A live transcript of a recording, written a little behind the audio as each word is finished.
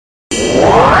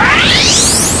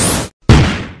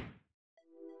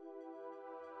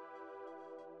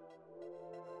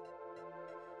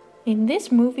In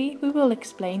this movie, we will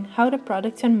explain how the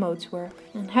products and modes work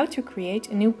and how to create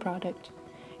a new product.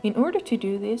 In order to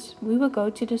do this, we will go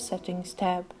to the Settings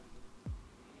tab.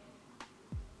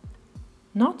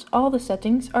 Not all the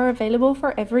settings are available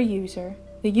for every user.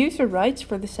 The user rights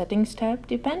for the Settings tab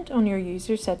depend on your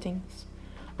user settings.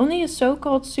 Only a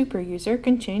so-called super user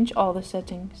can change all the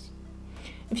settings.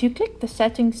 If you click the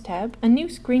Settings tab, a new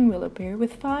screen will appear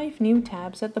with 5 new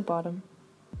tabs at the bottom.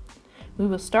 We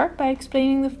will start by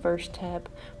explaining the first tab,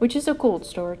 which is a cold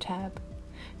store tab.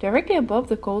 Directly above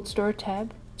the cold store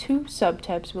tab, 2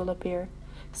 sub-tabs will appear: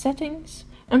 Settings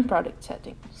and Product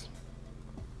Settings.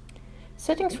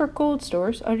 Settings for cold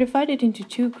stores are divided into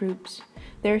 2 groups.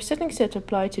 There are settings that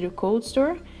apply to the cold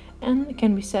store and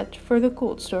can be set for the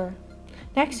cold store.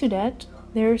 Next to that,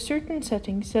 there are certain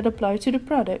settings that apply to the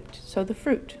product, so the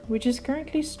fruit, which is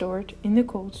currently stored in the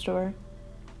cold store.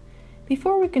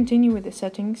 Before we continue with the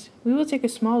settings, we will take a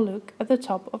small look at the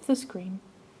top of the screen.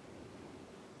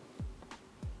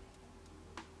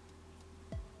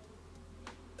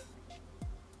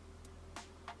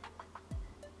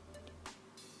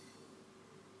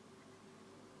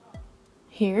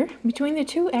 Here, between the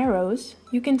 2 arrows,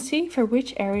 you can see for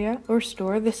which area or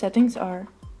store the settings are.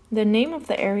 The name of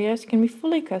the areas can be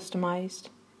fully customized.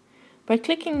 By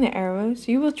clicking the arrows,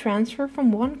 you will transfer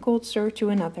from one cold store to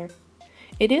another.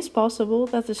 It is possible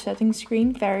that the settings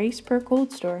screen varies per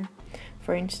cold store.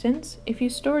 For instance, if you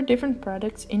store different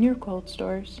products in your cold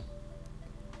stores.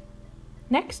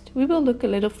 Next, we will look a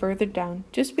little further down,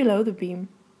 just below the beam.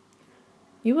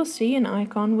 You will see an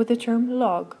icon with the term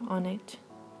log on it.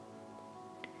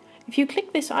 If you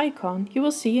click this icon, you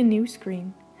will see a new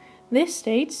screen. This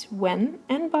states when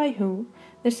and by who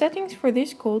the settings for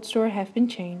this cold store have been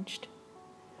changed.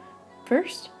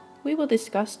 First, we will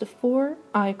discuss the 4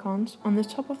 icons on the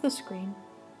top of the screen.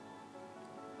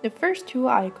 The first 2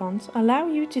 icons allow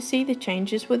you to see the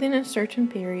changes within a certain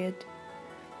period.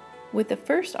 With the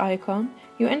first icon,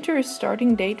 you enter a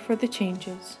starting date for the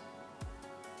changes.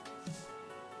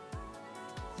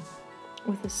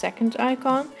 With the second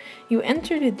icon, you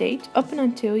enter the date up and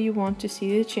until you want to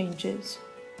see the changes.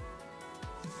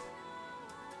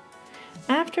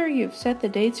 After you've set the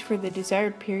dates for the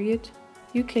desired period,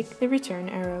 you click the return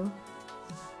arrow.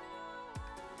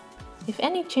 If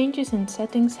any changes in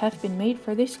settings have been made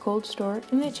for this cold store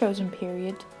in the chosen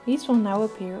period, these will now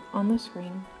appear on the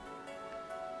screen.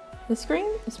 The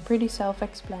screen is pretty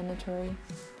self-explanatory.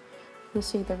 You'll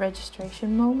see the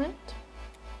registration moment,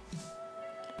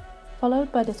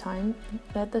 followed by the time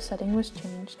that the setting was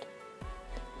changed,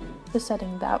 the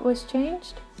setting that was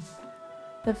changed,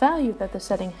 the value that the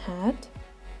setting had,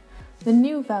 the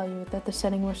new value that the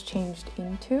setting was changed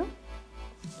into,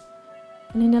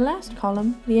 and in the last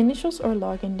column, the initials or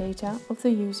login data of the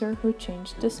user who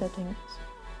changed the settings.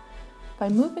 By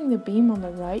moving the beam on the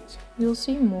right, you'll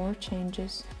see more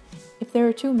changes, if there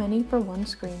are too many for one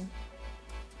screen.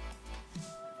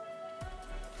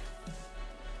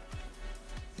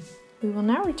 We will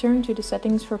now return to the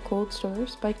settings for cold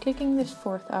stores by clicking this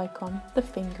 4th icon, the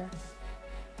finger.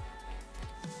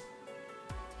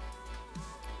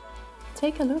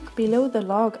 Take a look below the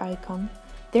log icon.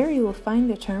 There you will find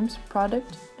the terms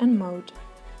product and mode.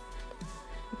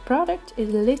 The product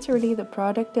is literally the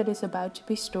product that is about to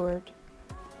be stored.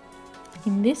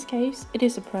 In this case, it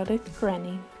is a product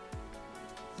Granny.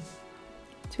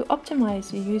 To optimize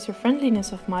the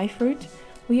user-friendliness of MyFruit,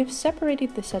 we have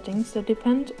separated the settings that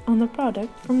depend on the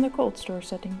product from the cold store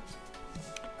settings.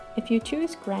 If you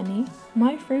choose Granny,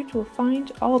 MyFruit will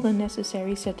find all the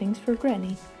necessary settings for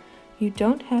Granny. You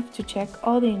don't have to check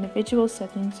all the individual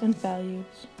settings and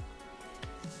values.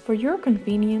 For your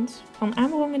convenience, Van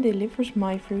Amerongen delivers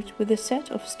MyFruit with a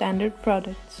set of standard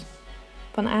products.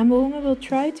 Van Amerongen will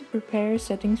try to prepare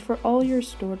settings for all your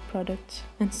stored products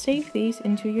and save these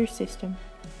into your system.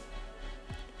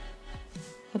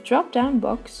 A drop-down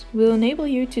box will enable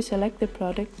you to select the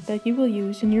product that you will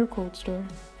use in your cold store.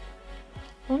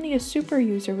 Only a super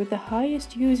user with the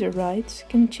highest user rights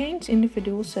can change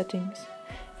individual settings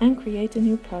and create a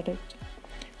new product.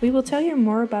 We will tell you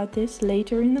more about this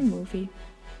later in the movie.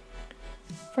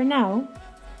 For now,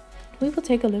 we will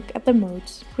take a look at the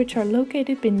modes, which are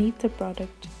located beneath the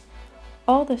product.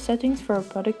 All the settings for a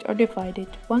product are divided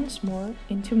once more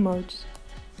into modes.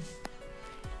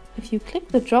 If you click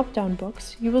the drop-down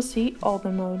box, you will see all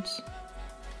the modes.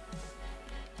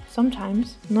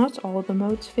 Sometimes, not all the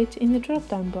modes fit in the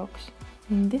drop-down box.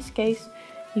 In this case,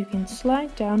 you can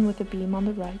slide down with the beam on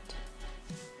the right.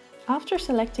 After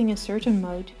selecting a certain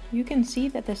mode, you can see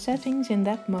that the settings in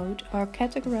that mode are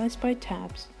categorized by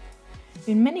tabs.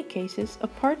 In many cases, a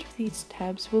part of these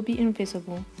tabs will be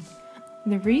invisible.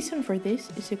 The reason for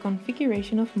this is the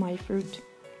configuration of MyFruit.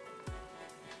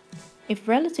 If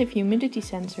relative humidity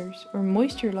sensors or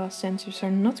moisture loss sensors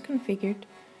are not configured,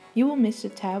 you will miss the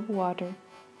tab Water.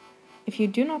 If you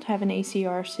do not have an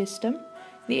ACR system,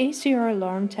 the ACR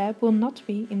alarm tab will not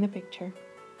be in the picture.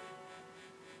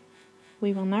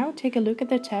 We will now take a look at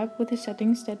the tab with the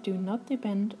settings that do not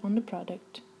depend on the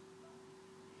product.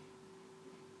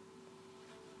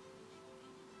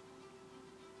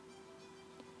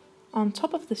 On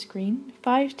top of the screen,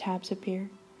 5 tabs appear.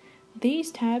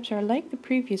 These tabs are like the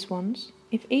previous ones.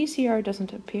 If ACR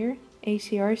doesn't appear,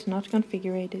 ACR is not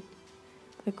configured.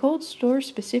 The cold store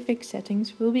specific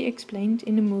settings will be explained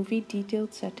in the movie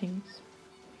Detailed Settings.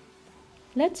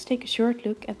 Let's take a short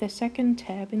look at the second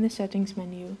tab in the settings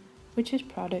menu, which is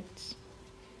Products.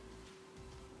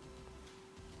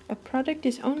 A product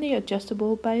is only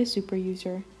adjustable by a super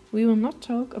user. We will not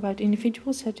talk about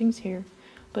individual settings here,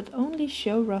 but only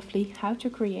show roughly how to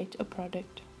create a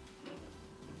product.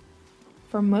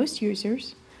 For most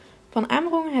users, Van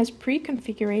Amerongen has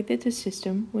pre-configured the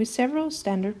system with several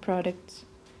standard products.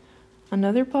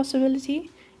 Another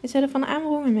possibility is that a Van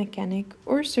Amerongen mechanic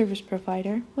or service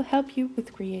provider will help you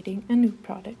with creating a new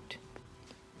product.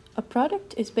 A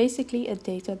product is basically a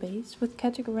database with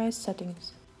categorized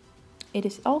settings. It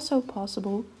is also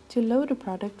possible to load a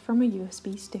product from a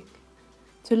USB stick.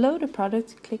 To load a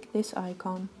product, click this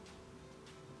icon.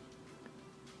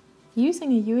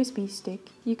 Using a USB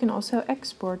stick, you can also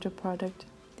export a product.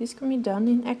 This can be done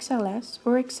in XLS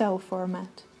or Excel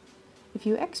format. If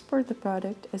you export the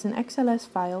product as an XLS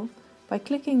file by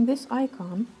clicking this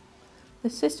icon, the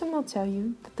system will tell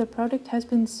you that the product has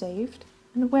been saved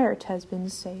and where it has been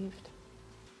saved.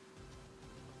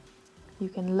 You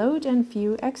can load and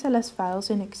view XLS files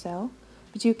in Excel,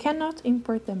 but you cannot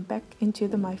import them back into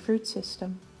the MyFruit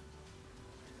system.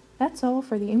 That's all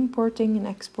for the importing and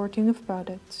exporting of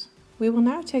products. We will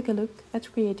now take a look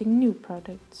at creating new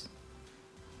products.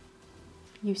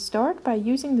 You start by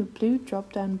using the blue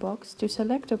drop-down box to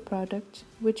select a product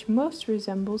which most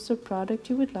resembles the product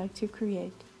you would like to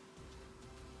create.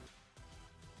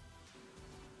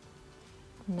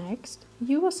 Next,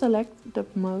 you will select the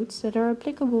modes that are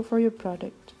applicable for your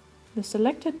product. The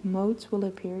selected modes will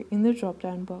appear in the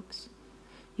drop-down box.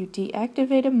 You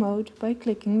deactivate a mode by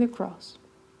clicking the cross.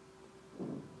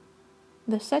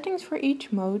 The settings for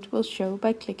each mode will show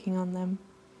by clicking on them.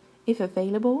 If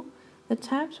available, the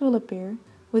tabs will appear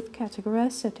with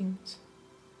categorized settings.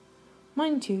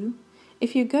 Mind you,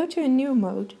 if you go to a new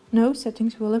mode, no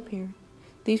settings will appear.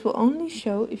 These will only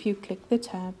show if you click the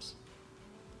tabs.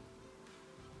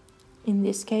 In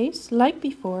this case, like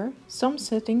before, some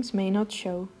settings may not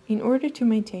show in order to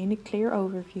maintain a clear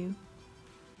overview.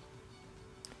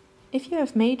 If you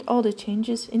have made all the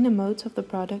changes in the modes of the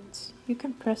products, you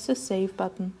can press the Save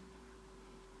button.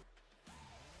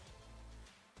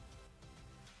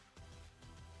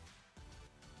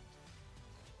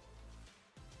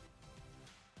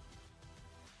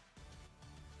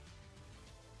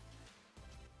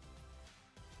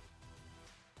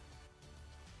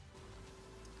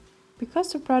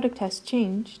 Because the product has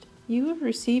changed, you will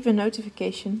receive a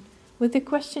notification with the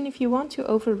question if you want to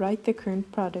overwrite the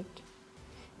current product.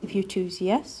 If you choose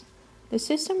yes, the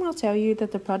system will tell you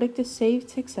that the product is saved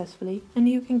successfully and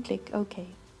you can click OK.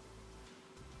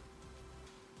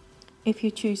 If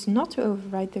you choose not to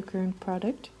overwrite the current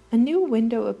product, a new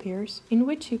window appears in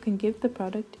which you can give the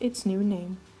product its new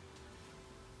name.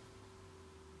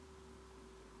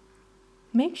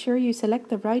 Make sure you select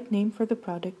the right name for the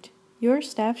product. Your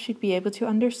staff should be able to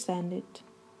understand it.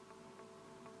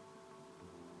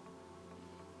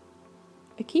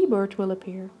 A keyboard will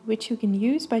appear, which you can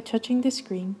use by touching the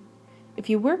screen. If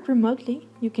you work remotely,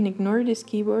 you can ignore this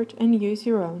keyboard and use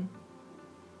your own.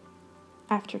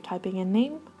 After typing a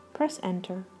name, press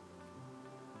Enter.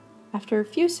 After a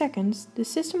few seconds, the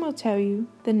system will tell you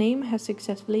the name has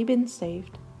successfully been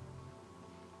saved.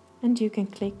 And you can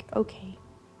click OK.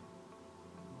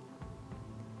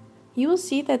 You will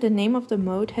see that the name of the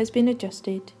mode has been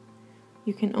adjusted.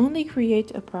 You can only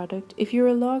create a product if you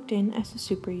are logged in as a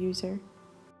super user.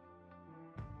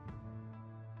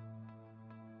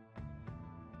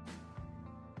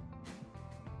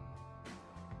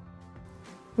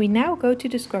 We now go to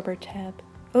the Scrubber tab.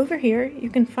 Over here you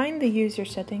can find the user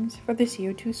settings for the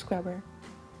CO2 scrubber.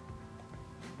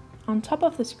 On top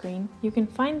of the screen you can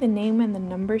find the name and the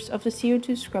numbers of the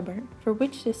CO2 scrubber for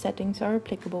which the settings are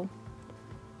applicable.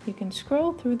 You can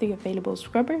scroll through the available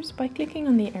scrubbers by clicking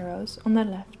on the arrows on the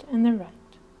left and the right.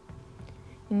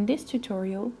 In this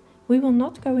tutorial, we will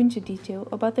not go into detail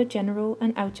about the general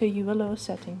and auto ULO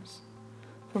settings.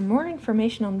 For more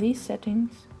information on these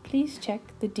settings, please check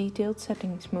the Detailed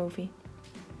Settings movie.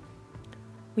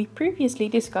 We previously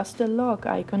discussed the log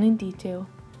icon in detail.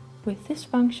 With this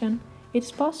function, it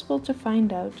is possible to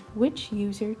find out which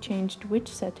user changed which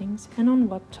settings and on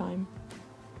what time.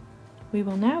 We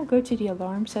will now go to the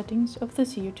alarm settings of the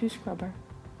CO2 scrubber.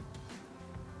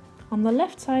 On the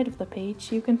left side of the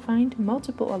page you can find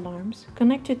multiple alarms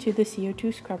connected to the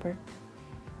CO2 scrubber.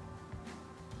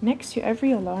 Next to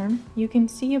every alarm you can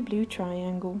see a blue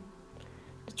triangle.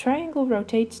 The triangle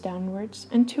rotates downwards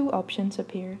and two options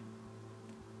appear.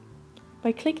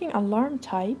 By clicking Alarm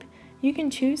Type, you can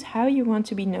choose how you want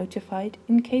to be notified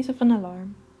in case of an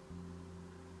alarm.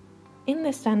 In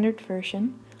the standard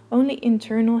version, only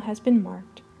internal has been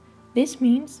marked. This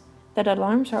means that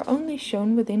alarms are only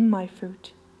shown within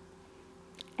MyFruit.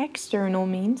 External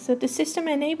means that the system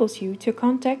enables you to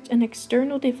contact an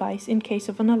external device in case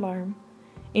of an alarm.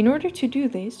 In order to do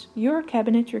this, your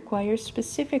cabinet requires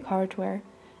specific hardware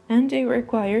and it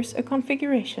requires a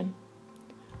configuration.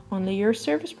 Only your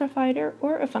service provider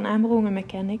or a Van Amerongen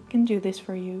mechanic can do this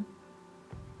for you.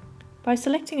 By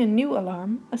selecting a new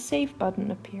alarm, a Save button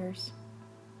appears.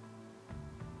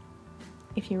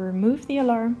 If you remove the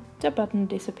alarm, the button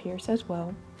disappears as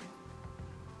well.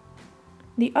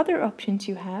 The other options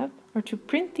you have are to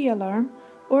print the alarm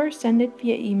or send it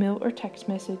via email or text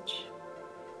message.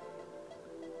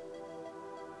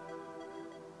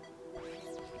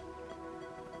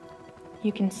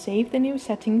 You can save the new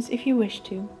settings if you wish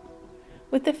to.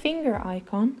 With the finger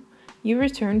icon, you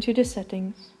return to the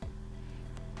settings.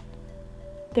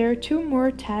 There are two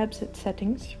more tabs at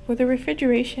settings for the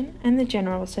refrigeration and the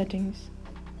general settings.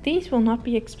 These will not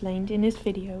be explained in this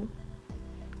video.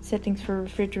 Settings for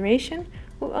refrigeration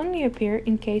will only appear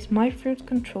in case MyFruit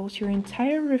controls your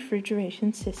entire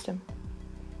refrigeration system.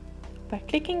 By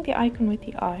clicking the icon with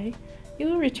the eye, you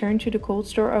will return to the cold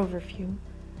store overview.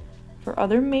 For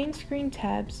other main screen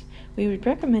tabs, we would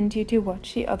recommend you to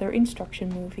watch the other instruction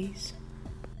movies.